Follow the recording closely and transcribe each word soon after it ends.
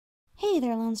Hey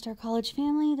there, Lone Star College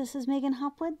family. This is Megan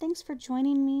Hopwood. Thanks for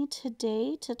joining me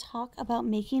today to talk about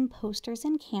making posters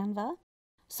in Canva.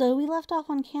 So we left off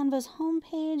on Canva's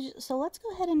homepage, so let's go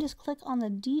ahead and just click on the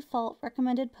default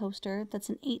recommended poster. That's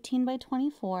an 18 by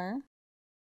 24.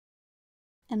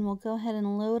 And we'll go ahead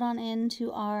and load on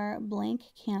into our blank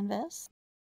canvas.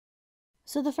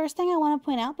 So the first thing I want to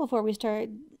point out before we start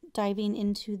diving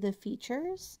into the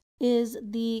features is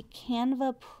the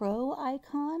Canva Pro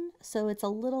icon. So it's a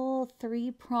little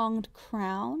three-pronged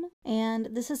crown, and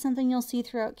this is something you'll see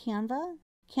throughout Canva.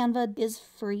 Canva is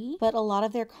free, but a lot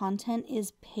of their content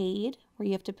is paid, where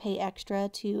you have to pay extra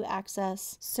to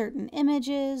access certain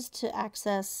images, to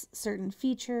access certain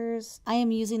features. I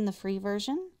am using the free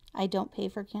version. I don't pay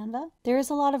for Canva. There is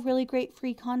a lot of really great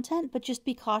free content, but just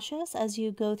be cautious as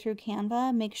you go through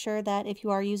Canva. Make sure that if you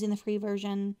are using the free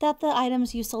version, that the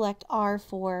items you select are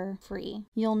for free.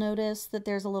 You'll notice that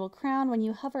there's a little crown. When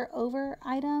you hover over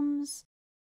items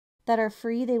that are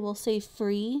free, they will say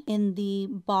free in the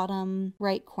bottom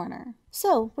right corner.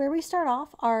 So where we start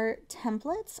off are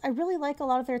templates. I really like a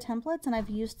lot of their templates, and I've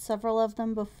used several of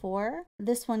them before.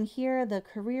 This one here, the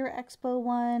Career Expo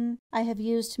one, I have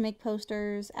used to make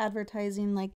posters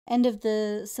advertising like end of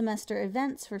the semester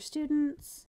events for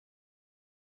students.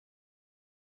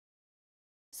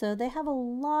 So they have a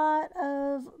lot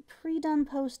of pre-done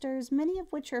posters, many of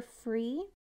which are free.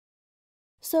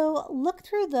 So look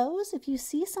through those. If you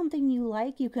see something you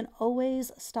like, you can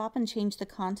always stop and change the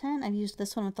content. I've used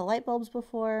this one with the light bulbs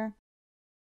before.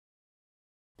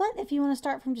 But if you want to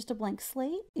start from just a blank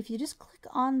slate, if you just click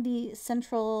on the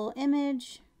central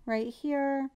image right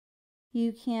here,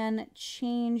 you can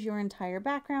change your entire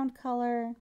background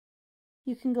color.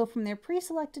 You can go from their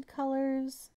pre-selected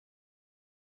colors,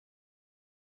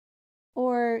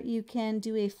 or you can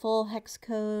do a full hex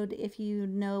code if you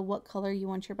know what color you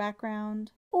want your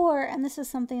background. Or, and this is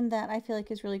something that I feel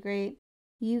like is really great,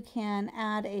 you can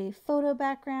add a photo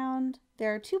background.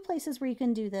 There are two places where you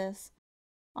can do this.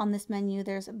 On this menu,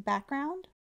 there's background,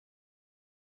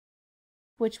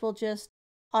 which will just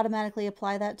automatically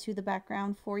apply that to the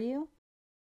background for you.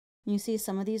 You see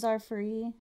some of these are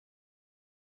free.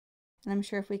 And I'm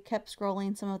sure if we kept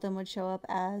scrolling, some of them would show up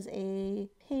as a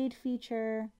paid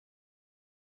feature.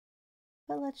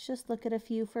 But let's just look at a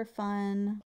few for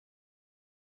fun.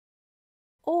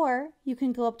 Or you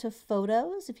can go up to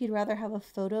photos if you'd rather have a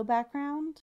photo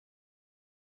background.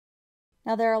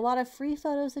 Now there are a lot of free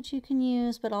photos that you can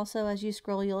use, but also as you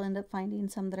scroll, you'll end up finding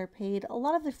some that are paid. A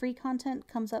lot of the free content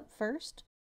comes up first,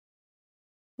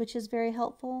 which is very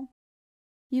helpful.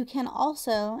 You can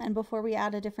also, and before we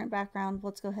add a different background,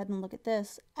 let's go ahead and look at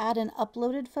this, add an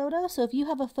uploaded photo. So if you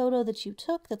have a photo that you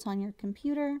took that's on your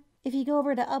computer, if you go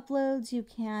over to uploads, you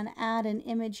can add an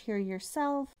image here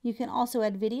yourself. You can also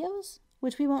add videos,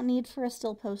 which we won't need for a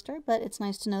still poster, but it's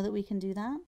nice to know that we can do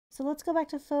that. So let's go back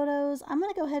to photos. I'm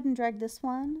going to go ahead and drag this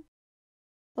one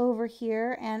over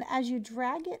here, and as you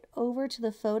drag it over to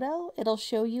the photo, it'll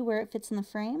show you where it fits in the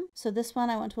frame. So this one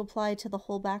I want to apply to the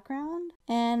whole background,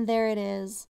 and there it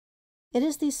is. It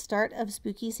is the start of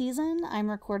spooky season. I'm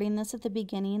recording this at the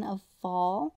beginning of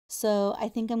fall, so I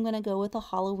think I'm going to go with a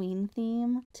Halloween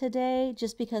theme today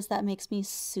just because that makes me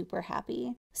super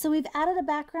happy. So we've added a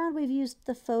background, we've used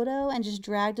the photo and just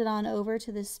dragged it on over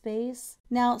to this space.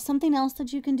 Now something else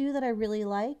that you can do that I really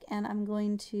like, and I'm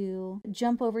going to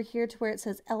jump over here to where it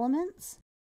says elements.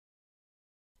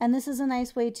 And this is a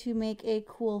nice way to make a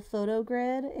cool photo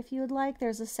grid if you would like.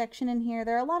 There's a section in here.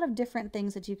 There are a lot of different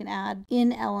things that you can add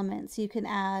in elements. You can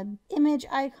add image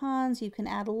icons, you can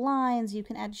add lines, you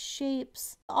can add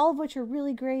shapes, all of which are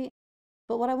really great.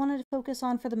 But what I wanted to focus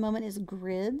on for the moment is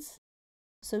grids.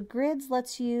 So grids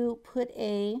lets you put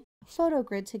a photo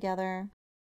grid together.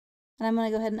 And I'm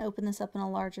going to go ahead and open this up in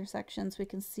a larger section so we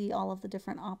can see all of the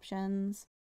different options.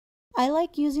 I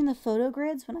like using the photo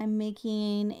grids when I'm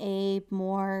making a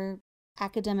more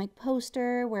academic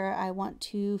poster where I want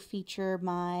to feature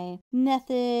my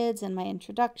methods and my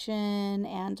introduction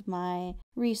and my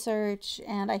research,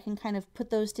 and I can kind of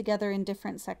put those together in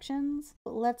different sections.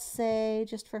 Let's say,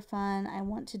 just for fun, I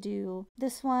want to do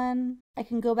this one. I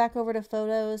can go back over to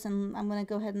photos, and I'm going to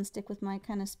go ahead and stick with my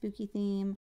kind of spooky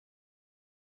theme.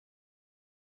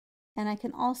 And I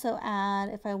can also add,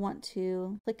 if I want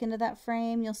to click into that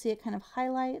frame, you'll see it kind of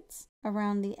highlights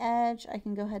around the edge. I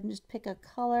can go ahead and just pick a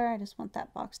color. I just want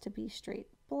that box to be straight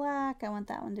black. I want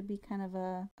that one to be kind of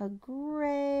a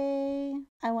gray.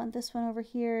 I want this one over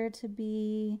here to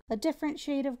be a different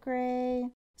shade of gray.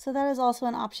 So that is also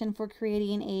an option for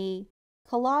creating a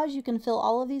collage. You can fill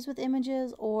all of these with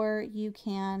images, or you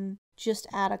can just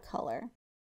add a color.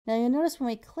 Now you'll notice when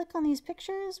we click on these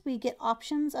pictures, we get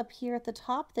options up here at the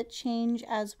top that change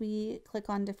as we click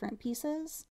on different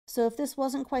pieces. So if this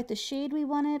wasn't quite the shade we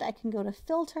wanted, I can go to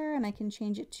filter and I can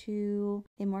change it to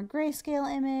a more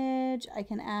grayscale image. I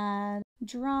can add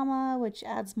drama, which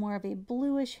adds more of a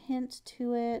bluish hint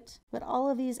to it. But all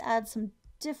of these add some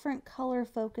different color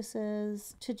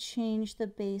focuses to change the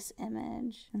base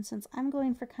image. And since I'm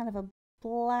going for kind of a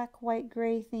black, white,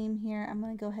 gray theme here, I'm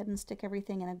going to go ahead and stick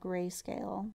everything in a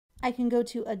grayscale. I can go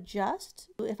to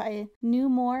adjust. If I knew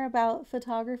more about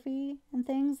photography and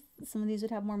things, some of these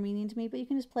would have more meaning to me, but you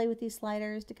can just play with these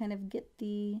sliders to kind of get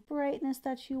the brightness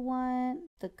that you want,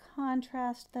 the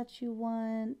contrast that you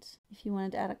want. If you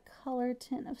wanted to add a color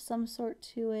tint of some sort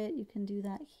to it, you can do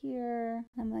that here.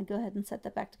 I'm going to go ahead and set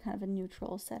that back to kind of a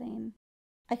neutral setting.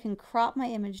 I can crop my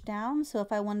image down, so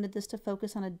if I wanted this to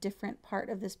focus on a different part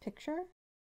of this picture,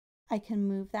 I can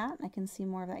move that. I can see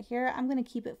more of that here. I'm going to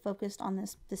keep it focused on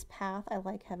this path. I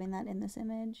like having that in this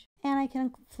image. And I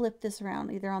can flip this around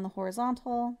either on the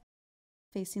horizontal,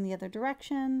 facing the other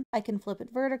direction. I can flip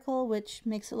it vertical, which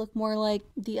makes it look more like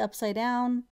the upside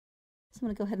down. So I'm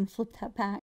going to go ahead and flip that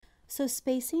back. So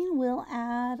spacing will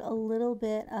add a little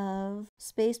bit of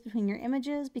space between your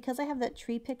images. Because I have that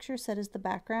tree picture set as the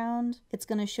background, it's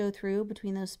going to show through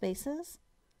between those spaces.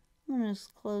 I'm going to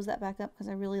just close that back up because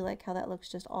I really like how that looks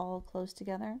just all close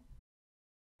together.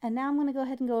 And now I'm going to go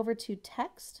ahead and go over to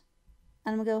text.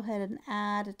 And I'm going to go ahead and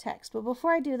add a text. But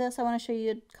before I do this, I want to show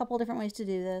you a couple different ways to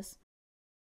do this.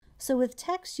 So with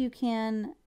text, you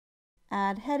can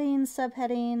add headings,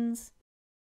 subheadings,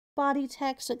 body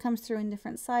text that comes through in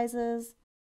different sizes.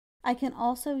 I can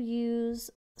also use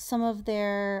some of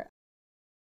their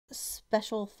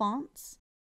special fonts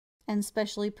and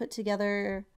specially put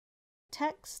together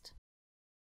text.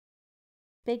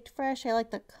 Baked Fresh, I like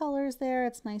the colors there.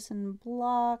 It's nice and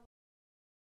block.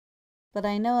 But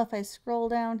I know if I scroll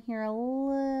down here a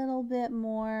little bit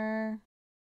more,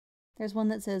 there's one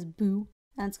that says boo,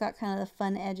 and it's got kind of the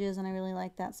fun edges, and I really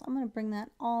like that. So I'm going to bring that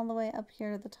all the way up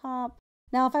here to the top.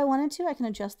 Now, if I wanted to, I can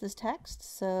adjust this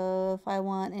text. So if I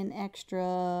want an extra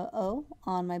O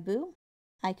on my boo,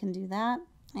 I can do that.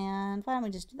 And why don't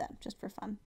we just do that just for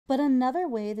fun? But another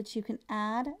way that you can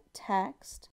add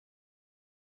text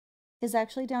is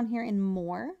actually down here in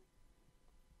More.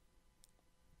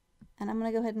 And I'm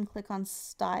going to go ahead and click on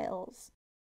Styles.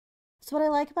 So what I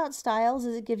like about Styles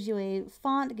is it gives you a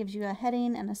font, it gives you a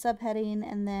heading and a subheading,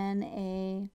 and then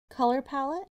a color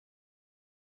palette.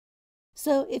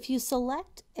 So if you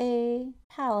select a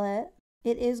palette,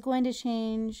 it is going to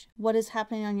change what is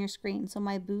happening on your screen. So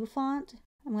my Boo font,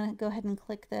 I'm going to go ahead and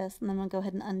click this, and then I'm going to go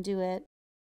ahead and undo it.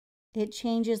 It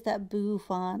changes that Boo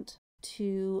font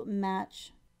to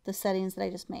match the settings that I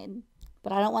just made.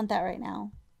 But I don't want that right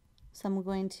now. So I'm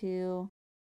going to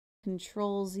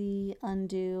Control Z,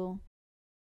 undo.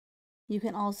 You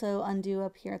can also undo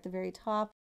up here at the very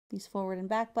top, these forward and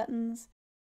back buttons.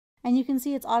 And you can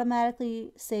see it's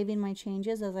automatically saving my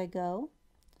changes as I go.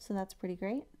 So that's pretty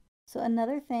great. So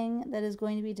another thing that is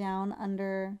going to be down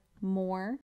under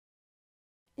More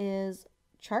is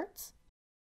Charts.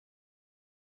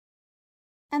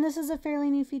 And this is a fairly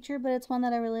new feature, but it's one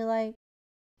that I really like.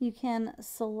 You can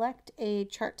select a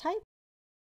chart type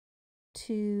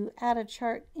to add a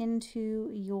chart into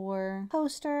your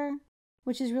poster,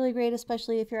 which is really great,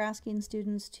 especially if you're asking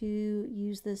students to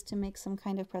use this to make some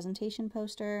kind of presentation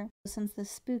poster. Since this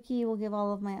spooky, we'll give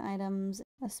all of my items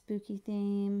a spooky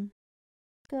theme.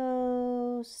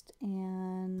 Ghost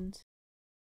and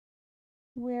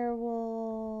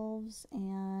werewolves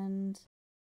and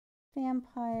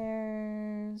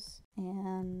vampires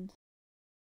and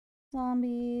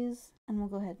zombies. And we'll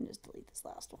go ahead and just delete this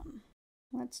last one.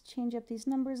 Let's change up these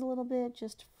numbers a little bit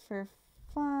just for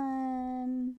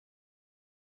fun.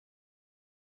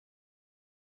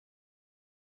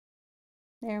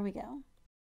 There we go.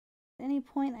 At any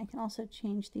point, I can also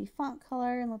change the font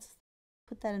color, and let's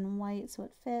put that in white so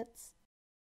it fits.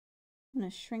 I'm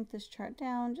going to shrink this chart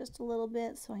down just a little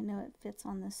bit so I know it fits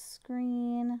on this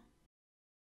screen.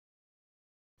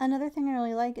 Another thing I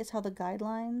really like is how the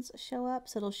guidelines show up.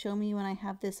 So it'll show me when I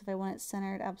have this, if I want it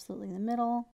centered absolutely in the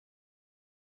middle.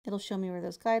 It'll show me where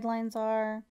those guidelines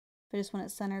are. If I just want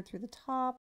it centered through the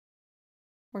top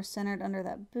or centered under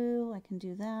that boo, I can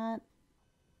do that.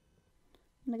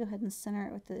 I'm going to go ahead and center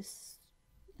it with this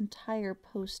entire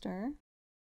poster.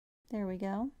 There we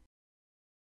go.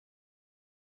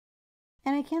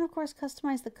 And I can, of course,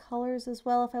 customize the colors as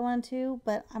well if I wanted to,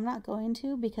 but I'm not going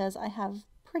to because I have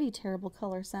pretty terrible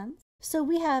color sense. So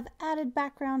we have added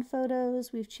background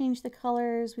photos, we've changed the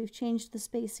colors, we've changed the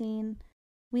spacing,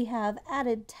 we have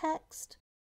added text,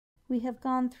 We have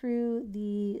gone through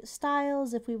the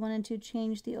styles if we wanted to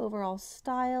change the overall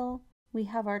style. We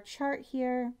have our chart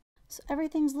here. So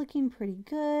everything's looking pretty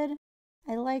good.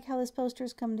 I like how this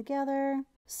poster's come together.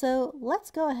 So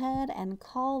let's go ahead and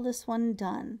call this one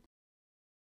done.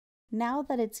 Now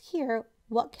that it's here,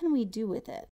 what can we do with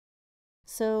it?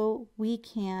 So we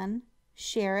can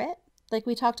share it. Like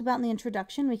we talked about in the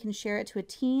introduction, we can share it to a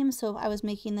team. So if I was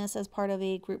making this as part of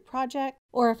a group project,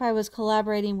 or if I was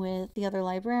collaborating with the other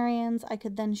librarians, I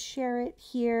could then share it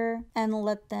here and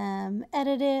let them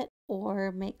edit it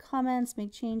or make comments,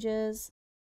 make changes.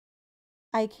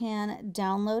 I can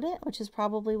download it, which is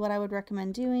probably what I would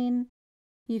recommend doing.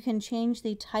 You can change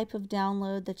the type of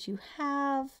download that you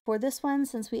have. For this one,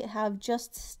 since we have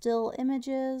just still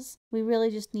images, we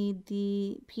really just need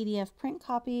the PDF print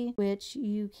copy, which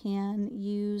you can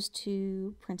use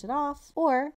to print it off.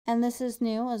 Or, and this is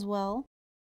new as well,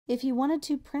 if you wanted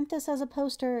to print this as a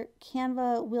poster,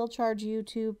 Canva will charge you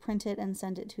to print it and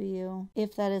send it to you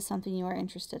if that is something you are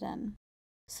interested in.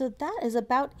 So that is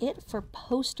about it for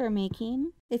poster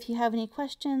making. If you have any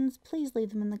questions, please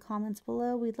leave them in the comments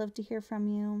below. We'd love to hear from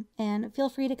you. And feel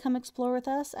free to come explore with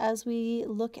us as we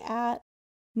look at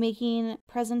making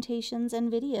presentations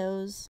and videos.